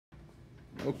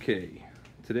Okay,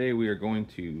 today we are going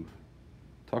to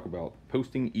talk about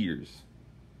posting ears.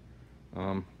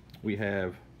 We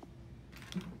have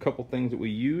a couple things that we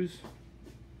use.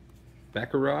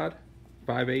 Backer rod,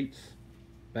 5/8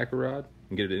 backer rod. You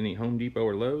can get it at any Home Depot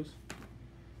or Lowe's.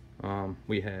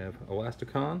 We have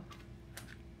elasticon,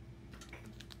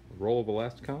 a roll of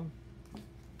elasticon.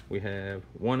 We have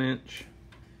 1-inch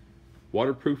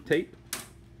waterproof tape.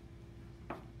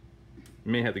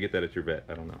 You may have to get that at your vet,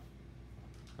 I don't know.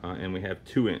 And we have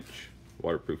 2-inch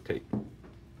waterproof tape.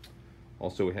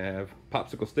 Also we have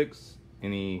popsicle sticks,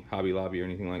 any Hobby Lobby or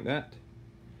anything like that.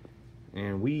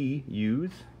 And we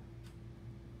use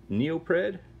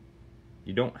neopred.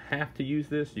 You don't have to use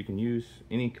this, you can use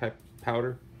any type of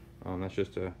powder. That's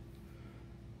just a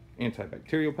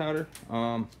antibacterial powder.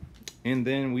 And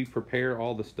then we prepare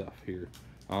all the stuff here.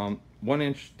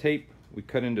 1-inch tape we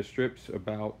cut into strips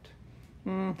about,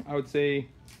 I would say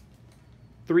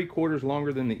 3/4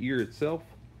 longer than the ear itself.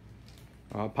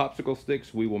 Popsicle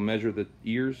sticks, we will measure the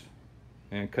ears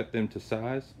and cut them to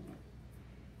size.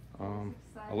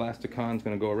 Elasticon is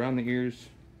going to go around the ears.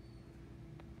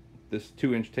 This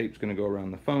 2-inch tape is going to go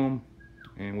around the foam,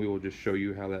 and we will just show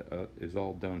you how that is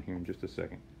all done here in just a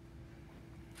second.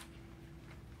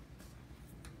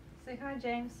 Say hi,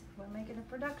 James. We're making a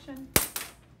production.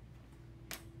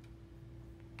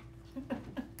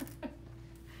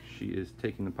 She is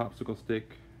taking the popsicle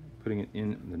stick, putting it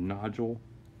in the nodule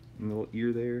in the little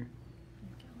ear there,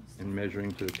 and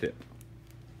measuring to the tip.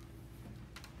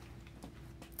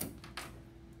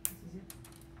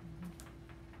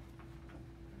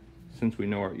 Since we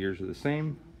know our ears are the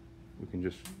same, we can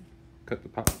just cut the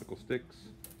popsicle sticks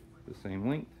the same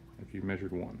length if you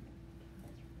measured one.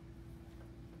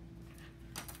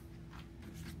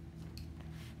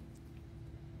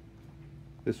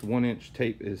 This 1-inch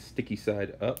tape is sticky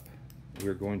side up.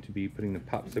 We're going to be putting the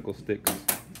popsicle sticks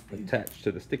attached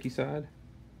to the sticky side.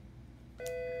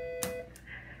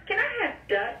 Can I have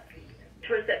Duck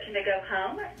to reception to go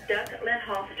home? Duck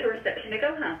Lindhoff to reception to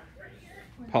go home.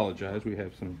 Apologize, we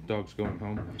have some dogs going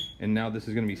home. And now this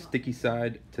is going to be sticky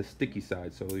side to sticky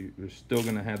side, so you're still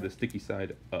going to have the sticky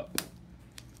side up,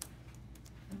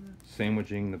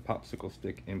 sandwiching the popsicle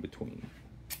stick in between.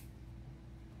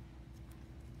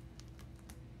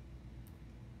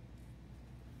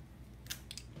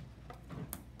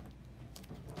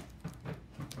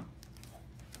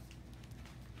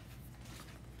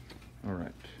 All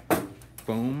right,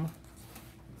 foam.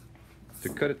 To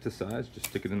cut it to size, just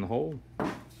stick it in the hole.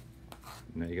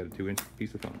 Now you got a 2-inch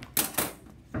piece of foam.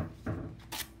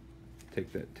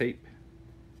 Take that tape.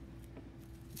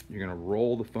 You're gonna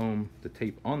roll the foam, the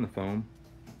tape on the foam,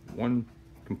 one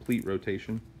complete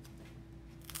rotation.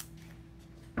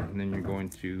 And then you're going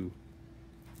to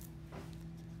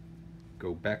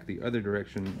go back the other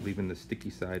direction, leaving the sticky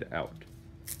side out.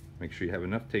 Make sure you have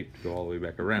enough tape to go all the way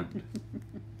back around.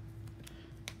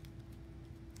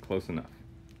 Close enough.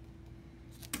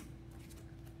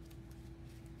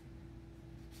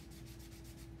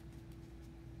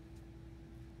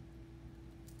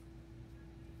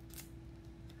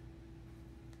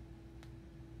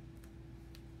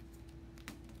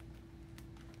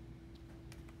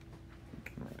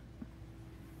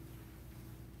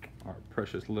 Our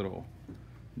precious little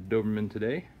Doberman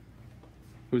today.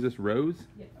 Who's this, Rose?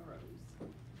 Yeah, Rose.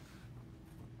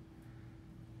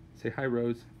 Say hi,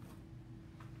 Rose.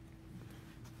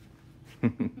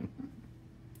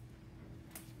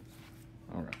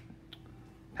 All right.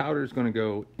 Powder is going to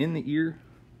go in the ear,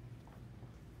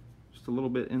 just a little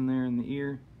bit in there in the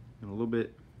ear, and a little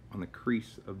bit on the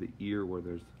crease of the ear where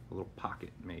there's a little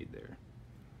pocket made there.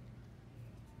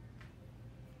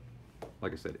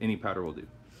 Like I said, any powder will do.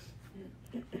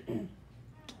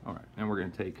 All right, and we're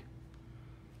going to take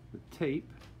the tape,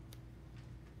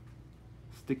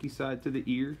 sticky side to the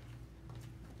ear,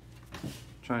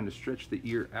 trying to stretch the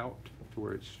ear out to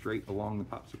where it's straight along the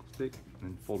popsicle stick, and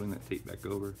then folding that tape back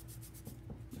over,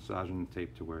 massaging the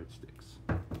tape to where it sticks.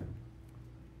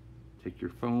 Take your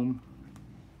foam,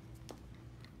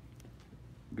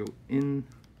 go in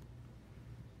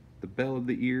the bell of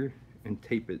the ear and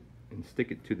tape it and stick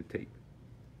it to the tape.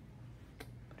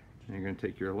 And you're going to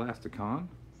take your elasticon.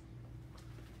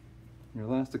 Your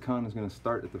elasticon is going to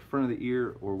start at the front of the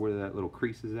ear or where that little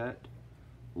crease is at.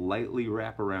 Lightly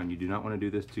wrap around. You do not want to do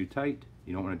this too tight.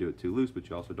 You don't want to do it too loose, but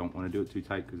you also don't want to do it too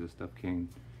tight because this stuff can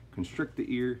constrict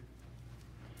the ear.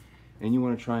 And you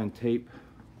want to try and tape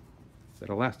that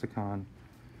elasticon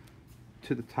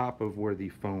to the top of where the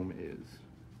foam is,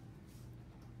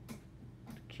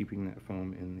 keeping that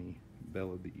foam in the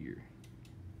bell of the ear.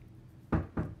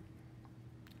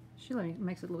 She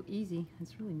makes it look easy.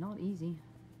 It's really not easy.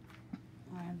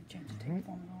 Well, Change the tape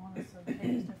formula on it so the tape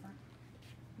is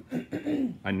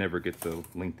different. I never get the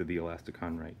length of the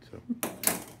elasticon right, so.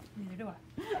 Neither do I.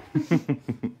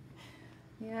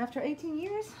 Yeah, after 18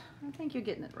 years, I think you're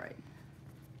getting it right.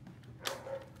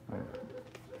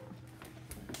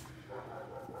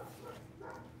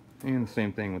 And the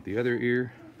same thing with the other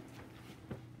ear.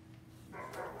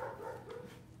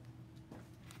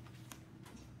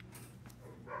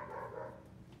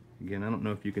 Again, I don't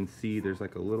know if you can see, there's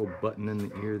like a little button in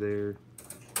the ear there.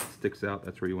 Sticks out,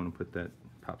 that's where you want to put that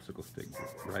popsicle stick,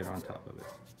 right on top of it.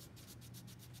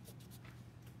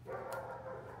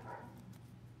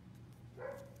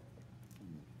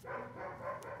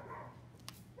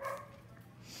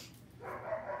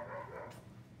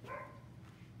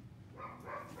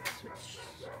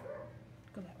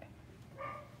 Go that way.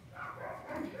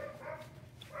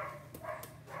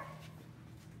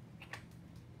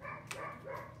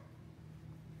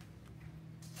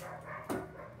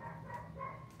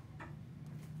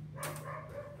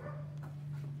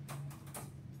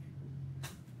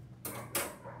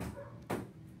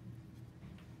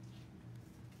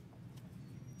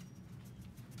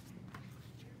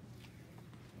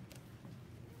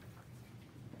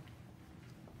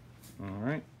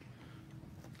 Alright,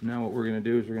 now what we're going to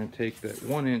do is we're going to take that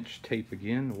 1-inch tape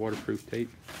again, the waterproof tape,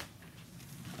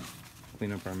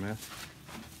 clean up our mess.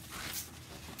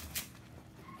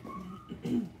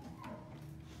 And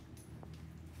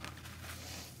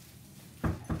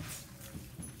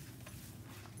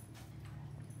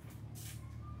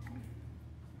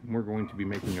we're going to be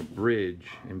making a bridge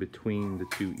in between the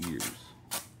two ears.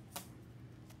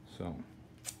 So,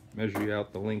 measure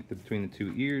out the length between the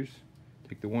two ears.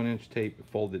 Take the 1-inch tape,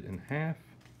 fold it in half,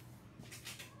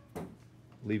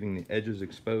 leaving the edges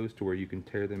exposed to where you can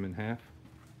tear them in half.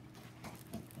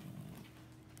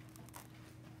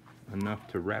 Enough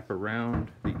to wrap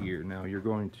around the ear. Now you're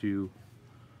going to,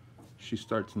 she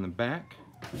starts in the back,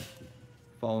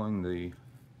 following the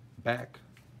back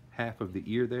half of the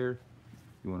ear there.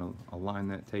 You want to align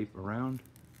that tape around,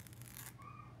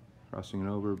 crossing it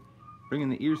over, bringing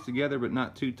the ears together but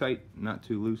not too tight, not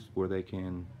too loose, where they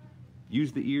can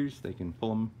use the ears, they can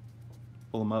pull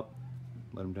them up,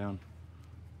 let them down.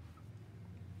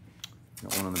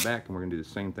 Got one on the back, and we're going to do the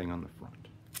same thing on the front.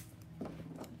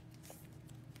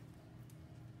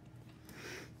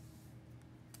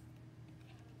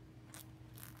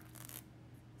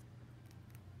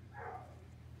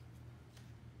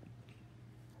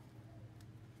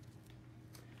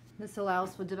 This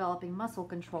allows for developing muscle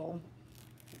control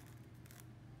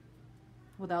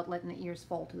without letting the ears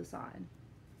fall to the side.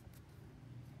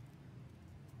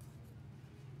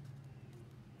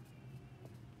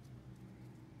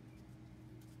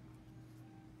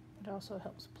 It also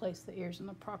helps place the ears in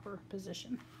the proper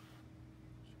position.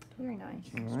 Very nice.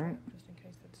 All right. Just in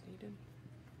case that's needed.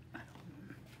 I don't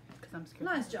know. Because I'm scared.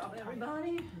 Nice job,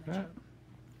 everybody.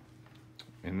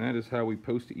 And that is how we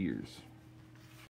post ears.